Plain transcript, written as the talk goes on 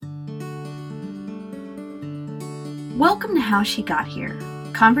Welcome to How She Got Here,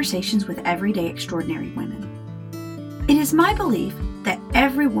 conversations with everyday extraordinary women. It is my belief that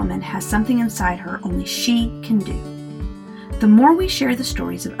every woman has something inside her only she can do. The more we share the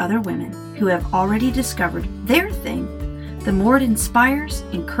stories of other women who have already discovered their thing, the more it inspires,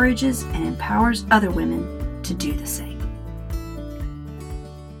 encourages, and empowers other women to do the same.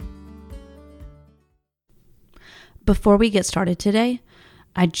 Before we get started today,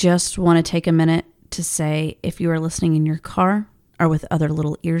 I just want to take a minute to say, if you are listening in your car or with other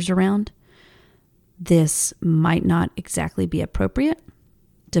little ears around, this might not exactly be appropriate,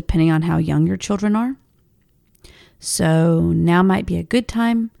 depending on how young your children are. So now might be a good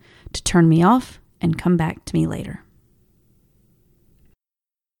time to turn me off and come back to me later.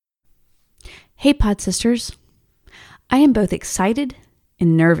 Hey Pod Sisters, I am both excited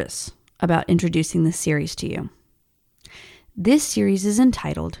and nervous about introducing this series to you. This series is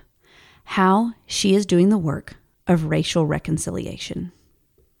entitled How She is Doing the Work of Racial Reconciliation.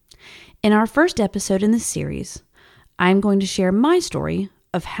 In our first episode in this series, I'm going to share my story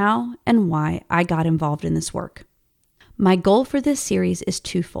of how and why I got involved in this work. My goal for this series is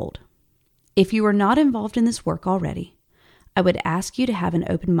twofold. If you are not involved in this work already, I would ask you to have an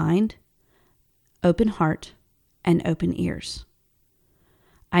open mind, open heart, and open ears.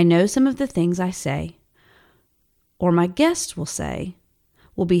 I know some of the things I say, or my guests will say,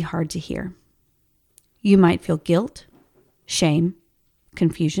 will be hard to hear. You might feel guilt, shame,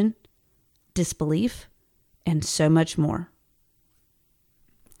 confusion, disbelief, and so much more.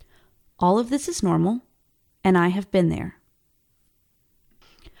 All of this is normal, and I have been there.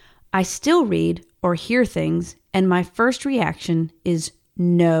 I still read or hear things, and my first reaction is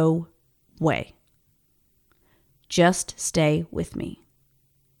no way. Just stay with me.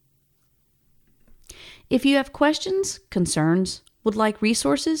 If you have questions, concerns, would like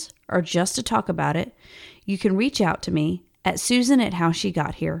resources, or just to talk about it, you can reach out to me at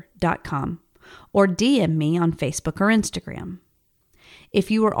susan@howshegothere.com or DM me on Facebook or Instagram.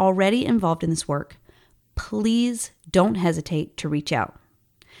 If you are already involved in this work, please don't hesitate to reach out.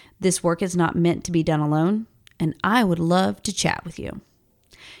 This work is not meant to be done alone, and I would love to chat with you.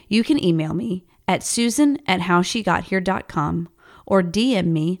 You can email me at susan@howshegothere.com or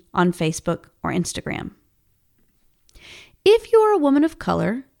DM me on Facebook or Instagram. If you are a woman of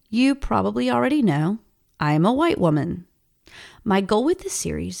color, you probably already know I am a white woman. My goal with this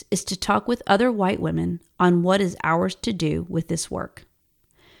series is to talk with other white women on what is ours to do with this work.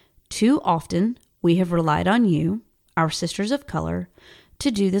 Too often, we have relied on you, our sisters of color,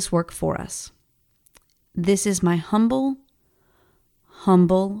 to do this work for us. This is my humble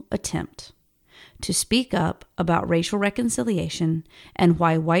attempt to speak up about racial reconciliation and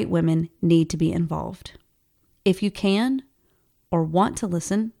why white women need to be involved. If you can or want to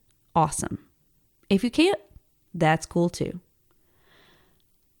listen, awesome. If you can't, that's cool too.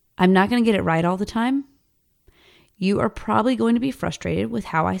 I'm not going to get it right all the time. You are probably going to be frustrated with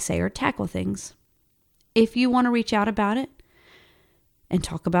how I say or tackle things. If you want to reach out about it and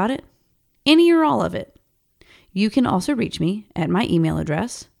talk about it, any or all of it, you can also reach me at my email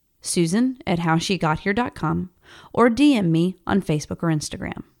address, susan@howshegothere.com, or DM me on Facebook or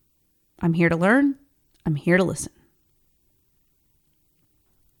Instagram. I'm here to learn. I'm here to listen.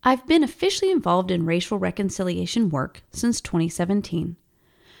 I've been officially involved in racial reconciliation work since 2017,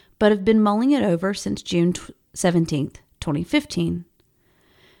 but have been mulling it over since June 17th, 2015.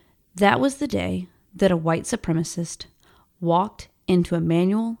 That was the day that a white supremacist walked into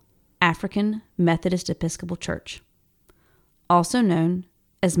Emmanuel African Methodist Episcopal Church, also known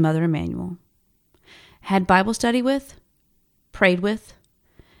as Mother Emanuel, had Bible study with, prayed with,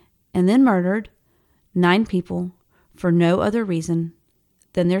 and then murdered 9 people for no other reason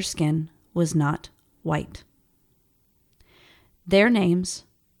than their skin was not white. Their names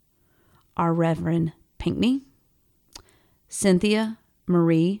are Reverend Pinckney, Cynthia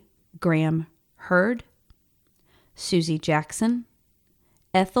Marie Graham Hurd, Susie Jackson,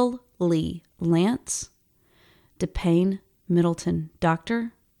 Ethel Lee Lance, DePayne Middleton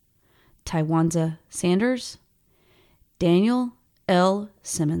Doctor, Tywanza Sanders, Daniel L.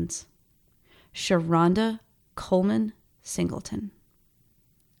 Simmons, Sharonda Coleman Singleton,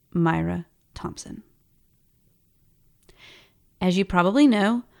 Myra Thompson. As you probably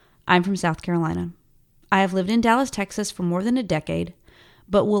know, I'm from South Carolina. I have lived in Dallas, Texas for more than a decade,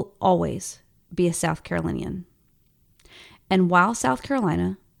 but will always be a South Carolinian. And while South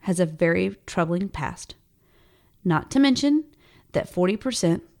Carolina has a very troubling past, not to mention that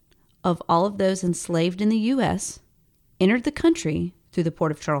 40% of all of those enslaved in the U.S. entered the country through the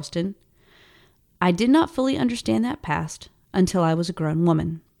port of Charleston, I did not fully understand that past until I was a grown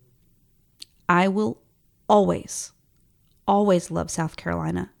woman. I will always always loved South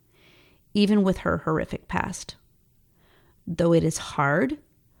Carolina, even with her horrific past. Though it is hard,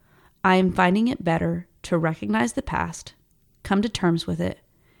 I am finding it better to recognize the past, come to terms with it,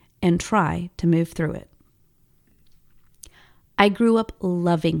 and try to move through it. I grew up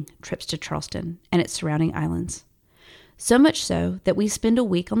loving trips to Charleston and its surrounding islands, so much so that we spend a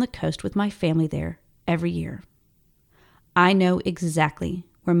week on the coast with my family there every year. I know exactly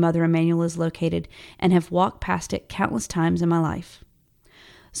where Mother Emanuel is located and have walked past it countless times in my life.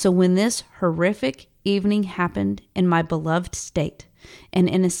 So when this horrific evening happened in my beloved state and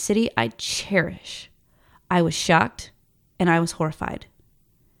in a city I cherish, I was shocked and I was horrified.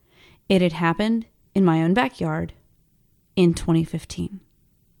 It had happened in my own backyard in 2015.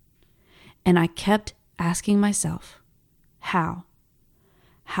 And I kept asking myself, how?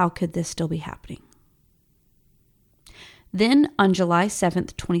 How could this still be happening? Then on July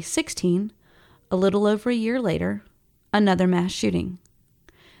 7th, 2016, a little over a year later, another mass shooting.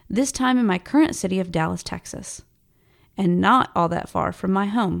 This time in my current city of Dallas, Texas, and not all that far from my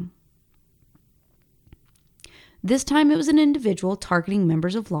home. This time it was an individual targeting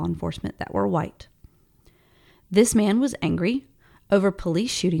members of law enforcement that were white. This man was angry over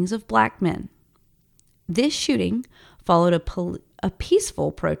police shootings of black men. This shooting followed a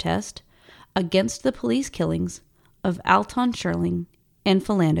peaceful protest against the police killings of Alton Sherling and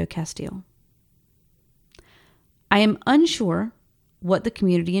Philando Castile. I am unsure what the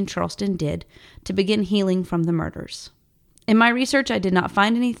community in Charleston did to begin healing from the murders. In my research, I did not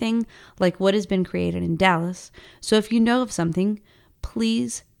find anything like what has been created in Dallas, so if you know of something,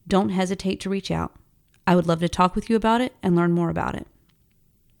 please don't hesitate to reach out. I would love to talk with you about it and learn more about it.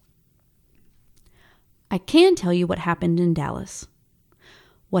 I can tell you what happened in Dallas.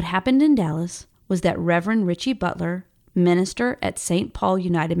 What happened in Dallas was that Reverend Richie Butler, minister at St. Paul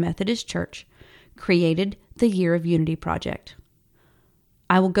United Methodist Church, created the Year of Unity Project.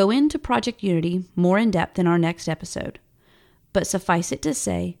 I will go into Project Unity more in depth in our next episode, but suffice it to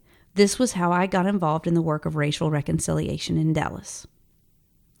say, this was how I got involved in the work of racial reconciliation in Dallas.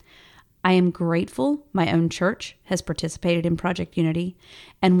 I am grateful my own church has participated in Project Unity,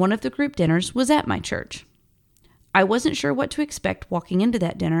 and one of the group dinners was at my church. I wasn't sure what to expect walking into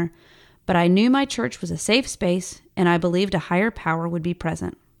that dinner, but I knew my church was a safe space, and I believed a higher power would be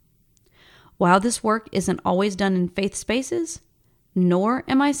present. While this work isn't always done in faith spaces, nor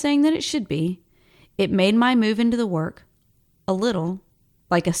am I saying that it should be, it made my move into the work a little,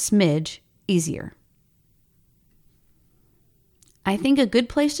 like a smidge, easier. I think a good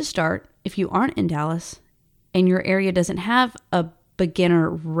place to start, if you aren't in Dallas and your area doesn't have a beginner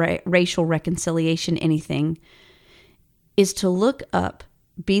racial reconciliation anything, is to look up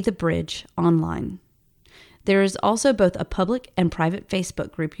Be the Bridge online. There is also both a public and private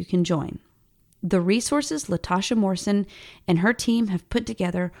Facebook group you can join. The resources Latasha Morrison and her team have put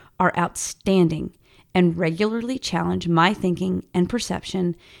together are outstanding and regularly challenge my thinking and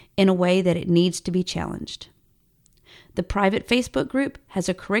perception in a way that it needs to be challenged. The private Facebook group has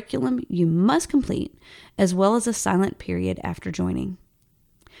a curriculum you must complete, as well as a silent period after joining.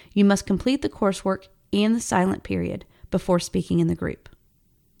 You must complete the coursework and the silent period before speaking in the group.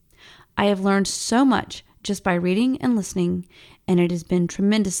 I have learned so much just by reading and listening, and it has been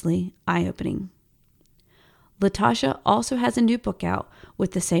tremendously eye-opening. Latasha also has a new book out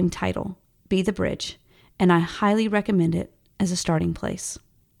with the same title, Be the Bridge, and I highly recommend it as a starting place.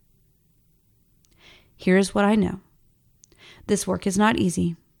 Here's what I know. This work is not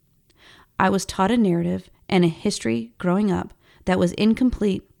easy. I was taught a narrative and a history growing up that was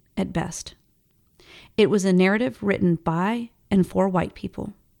incomplete at best. It was a narrative written by and for white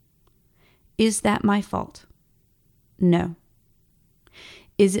people. Is that my fault? No.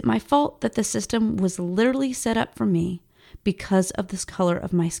 Is it my fault that the system was literally set up for me because of this color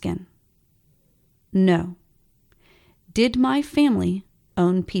of my skin? No. Did my family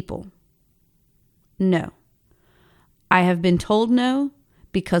own people? No. I have been told no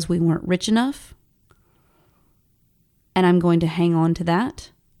because we weren't rich enough, and I'm going to hang on to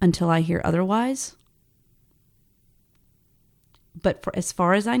that until I hear otherwise. But as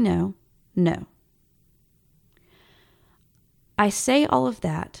far as I know, no. I say all of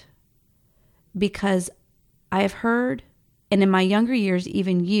that because I have heard, and in my younger years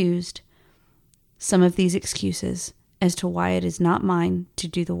even used, some of these excuses as to why it is not mine to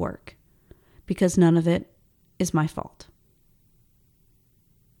do the work, because none of it is my fault.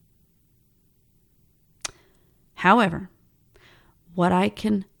 However, what I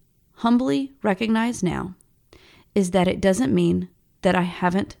can humbly recognize now is that it doesn't mean that I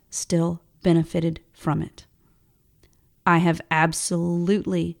haven't still benefited from it. I have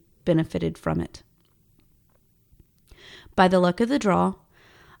absolutely benefited from it. By the luck of the draw,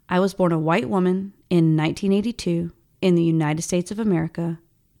 I was born a white woman in 1982 in the United States of America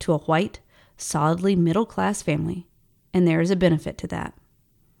to a white, solidly middle-class family, and there is a benefit to that.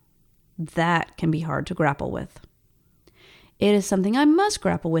 That can be hard to grapple with. It is something I must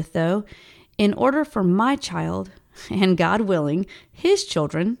grapple with, though, in order for my child, and God willing, his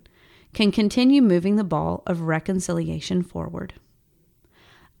children, can continue moving the ball of reconciliation forward.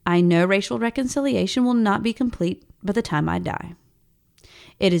 I know racial reconciliation will not be complete by the time I die.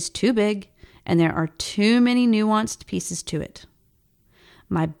 It is too big, and there are too many nuanced pieces to it.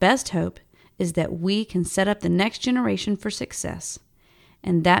 My best hope is that we can set up the next generation for success,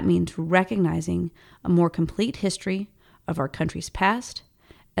 and that means recognizing a more complete history of our country's past,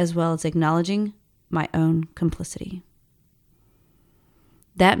 as well as acknowledging my own complicity.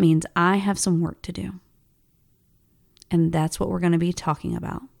 That means I have some work to do. And that's what we're going to be talking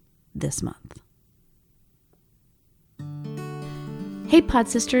about this month. Hey Pod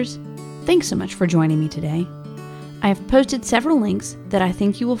Sisters, thanks so much for joining me today. I have posted several links that I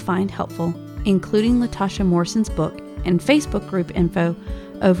think you will find helpful, including Latasha Morrison's book and Facebook group info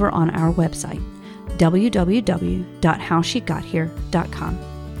over on our website,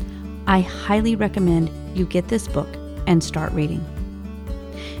 www.howshegothere.com. I highly recommend you get this book and start reading.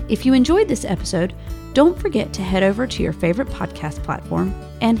 If you enjoyed this episode, don't forget to head over to your favorite podcast platform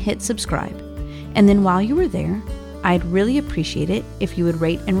and hit subscribe. And then while you are there, I'd really appreciate it if you would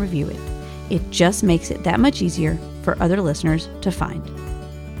rate and review it. It just makes it that much easier for other listeners to find.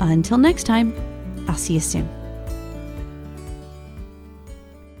 Until next time, I'll see you soon.